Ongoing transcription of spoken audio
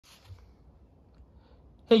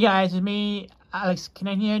Hey guys, it's me, Alex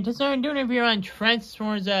Kinney here. Just doing a review on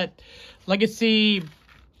Transformers Legacy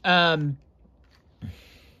Dead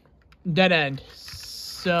End.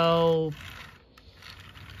 So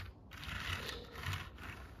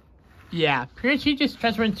yeah, pretty much he just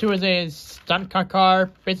transformed into a stunt car,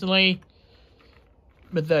 basically,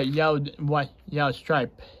 with the yellow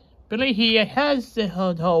stripe. But he has the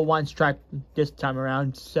whole one stripe this time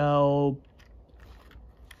around, so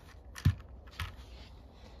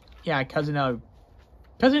yeah, cousin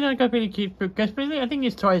got pretty cute because I think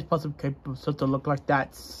his toy is supposed to look like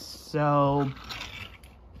that. So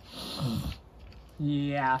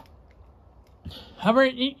yeah.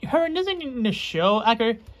 However, doesn't in the show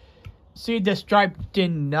see the stripe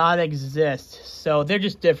did not exist, so they're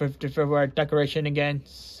just different decoration again.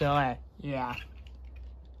 So yeah.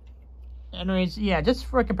 Anyways, yeah, just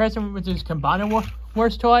for a comparison with his Combiner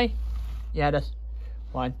Wars toy, yeah, that's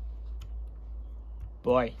one.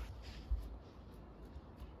 Boy.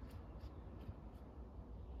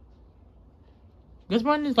 This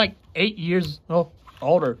one is like 8 years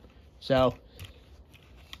older, so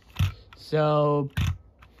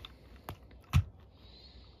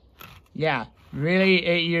yeah, really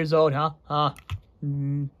 8 years old, huh?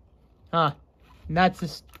 That's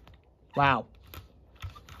just wow.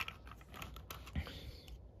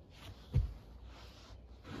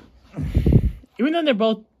 Even though they're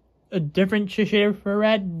both a different shade for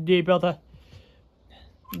red, they both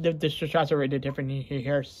the shots are really different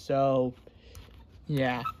here, so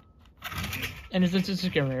yeah. And it's just a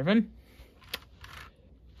good ribbon.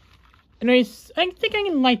 Anyways, I think I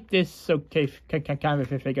can like this okay kind of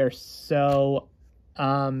a figure. So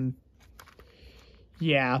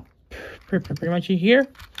yeah, pretty much here.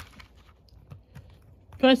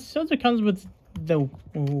 Plus, also comes with the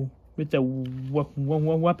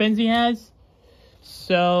weapons he has.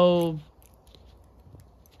 So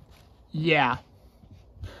yeah,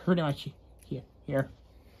 pretty much here.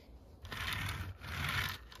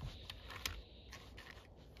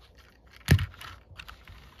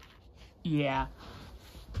 Yeah.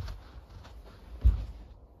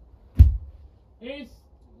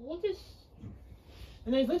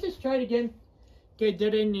 Let's just try to get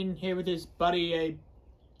Dead in here with his buddy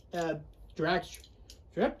drag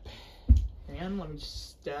strip. And let me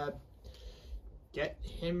just get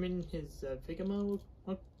him in his figure mode.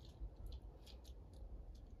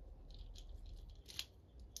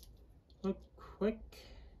 Look quick.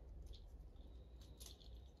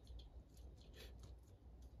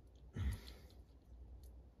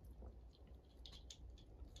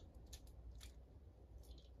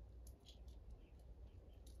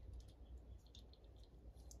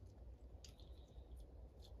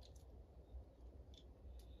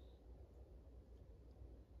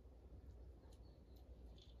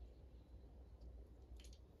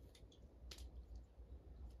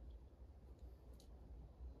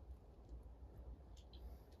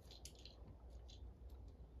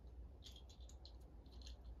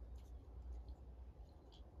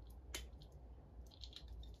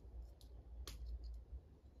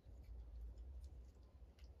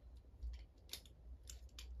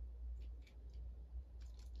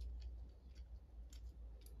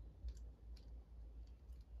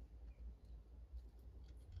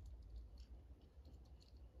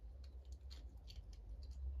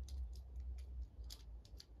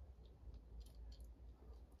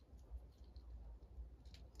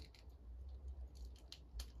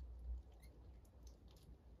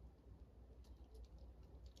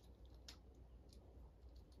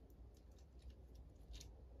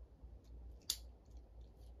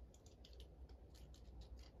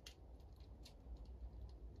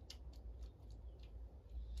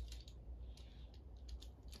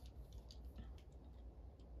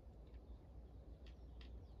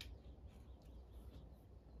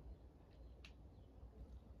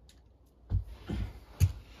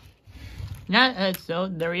 Yeah, so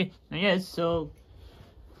there he is. So,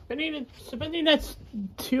 I think that's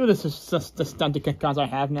two of the stunt cons I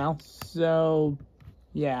have now. So,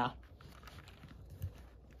 yeah,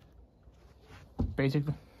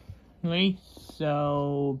 basically.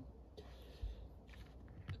 So,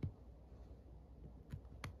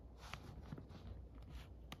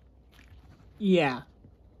 yeah.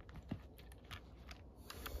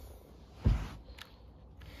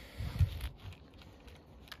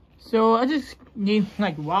 So I just need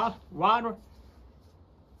like Rod Wire,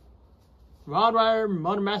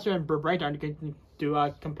 Motormaster, and Breakdown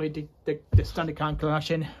to complete the Stunticon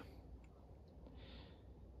collection.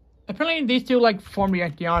 Apparently these two like form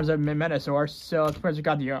the arms of Metasaur, so of course I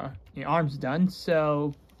got the arms done.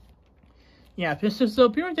 So Yeah, so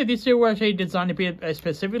pretty much these two were actually designed to be a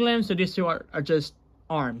specific limb, so these two are just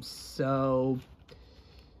arms. So,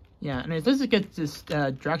 yeah, anyways, let's just get this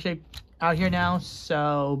drag shape out here now.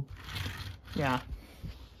 So, yeah.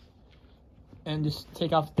 And just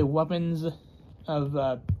take off the weapons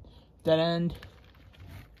of Dead End.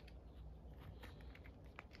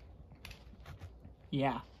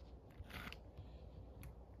 Yeah.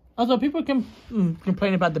 Also, people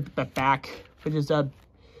complain about the back, which is a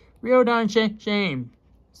real darn shame.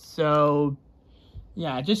 So,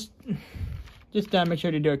 yeah, just make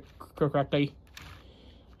sure to do it correctly.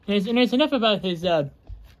 And it's enough about his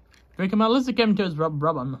drink mode. Let's get him to his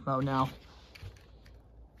rubber mode now.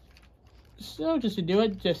 So, just to do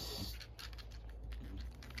it, just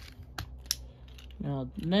now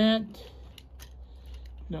that,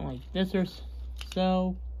 don't like this or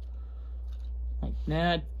so, like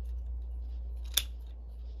that.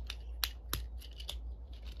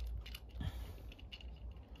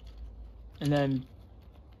 And then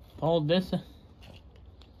hold this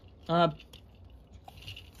up.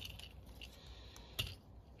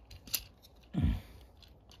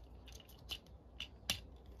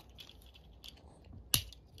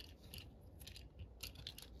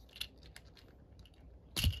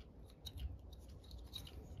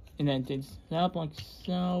 And then take this up like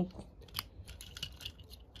so.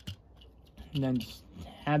 And then just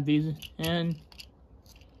have these in.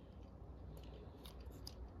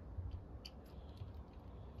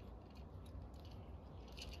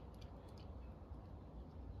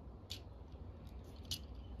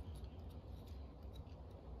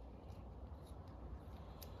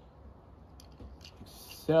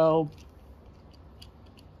 So,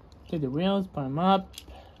 take the wheels, put them up.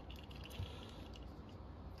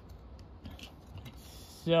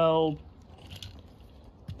 So,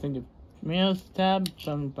 take the wheels tab, put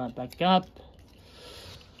them back up.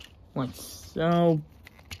 Like so.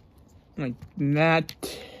 Like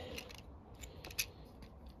that.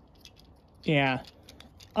 Yeah.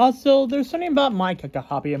 Also, there's something about my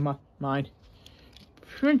hobby in my mind.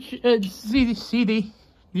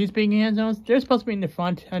 These big hand zones, they're supposed to be in the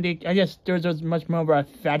front, and I guess there's much more of a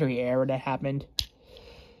factory error that happened.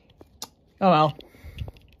 Oh well.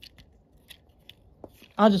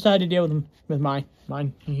 I'll decide to deal with mine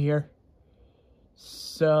here.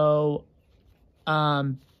 So,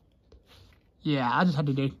 yeah, I'll just have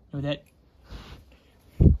to deal with it.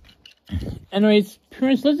 Anyways,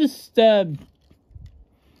 Prince, let's just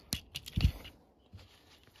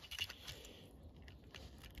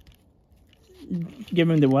give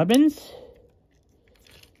him the weapons.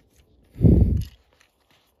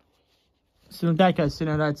 So that's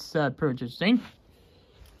pretty interesting.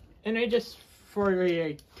 And I just for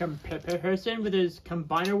a comparison with his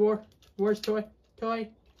Combiner Wars toy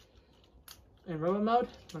in robot mode,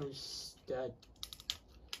 let me just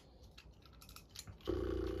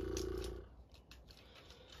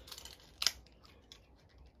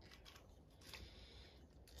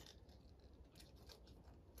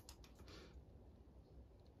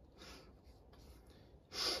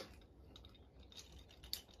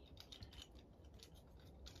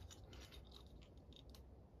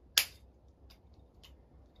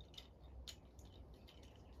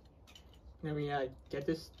let me get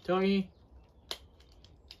this toy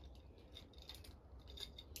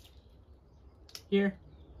here.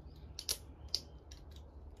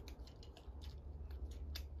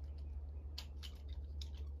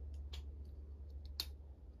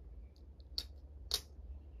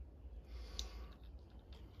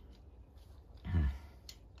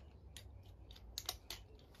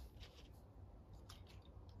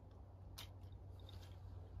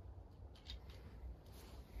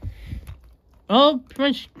 Well, pretty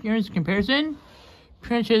much here's a comparison.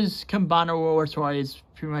 Prince's Combiner Wars toy is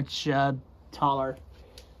pretty much taller.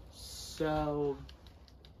 So,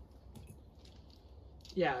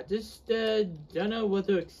 yeah, just don't know what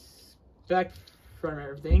to expect from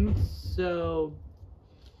everything. So,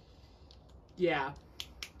 yeah.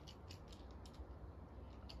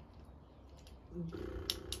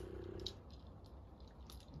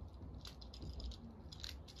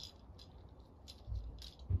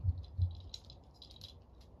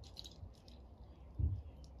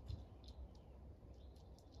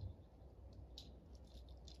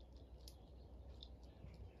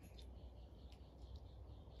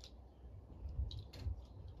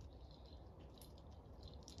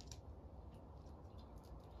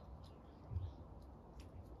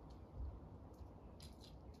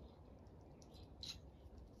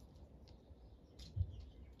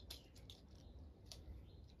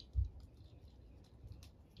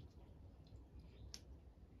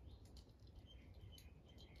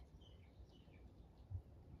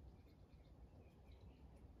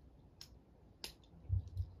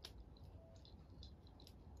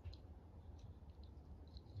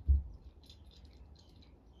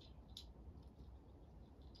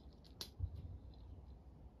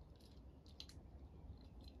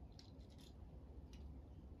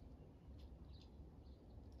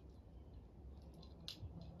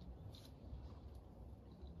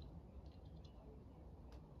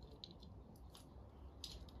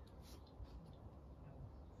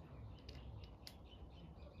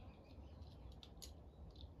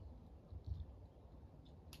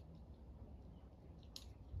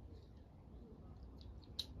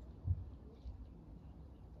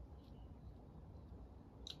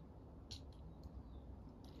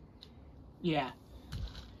 yeah.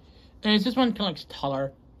 And it's this one kind of looks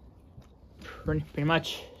taller, pretty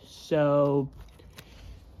much. So,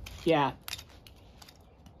 yeah.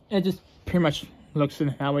 It just pretty much looks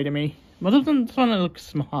that way to me. But this one looks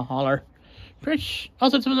smaller.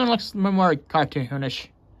 Also, this one looks more cartoonish.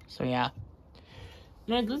 So, yeah.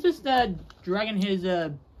 Now, this is dragging his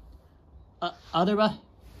other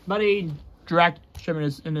buddy drag him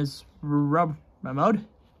in his rub mode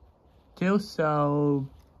too. So,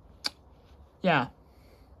 yeah.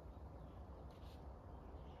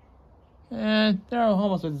 And they're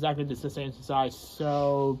almost exactly the same size.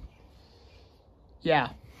 So, yeah.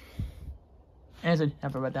 And that's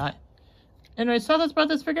enough about that. Anyway, so that's about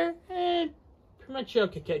this figure. Pretty much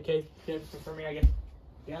okay for me, I guess.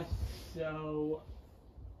 Yeah. So,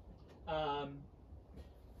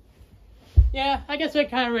 yeah, I guess I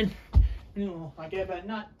kind of like it, but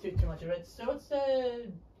not too much of it. So it's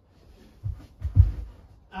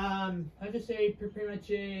I'd just say pretty much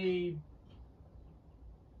a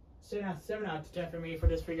 7 out of 10 for me for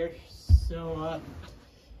this figure. So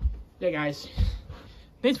yeah, guys,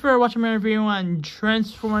 thanks for watching my review on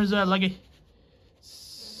Transformers Legacy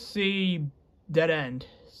Dead End.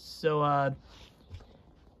 So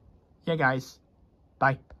yeah, guys,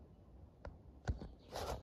 bye.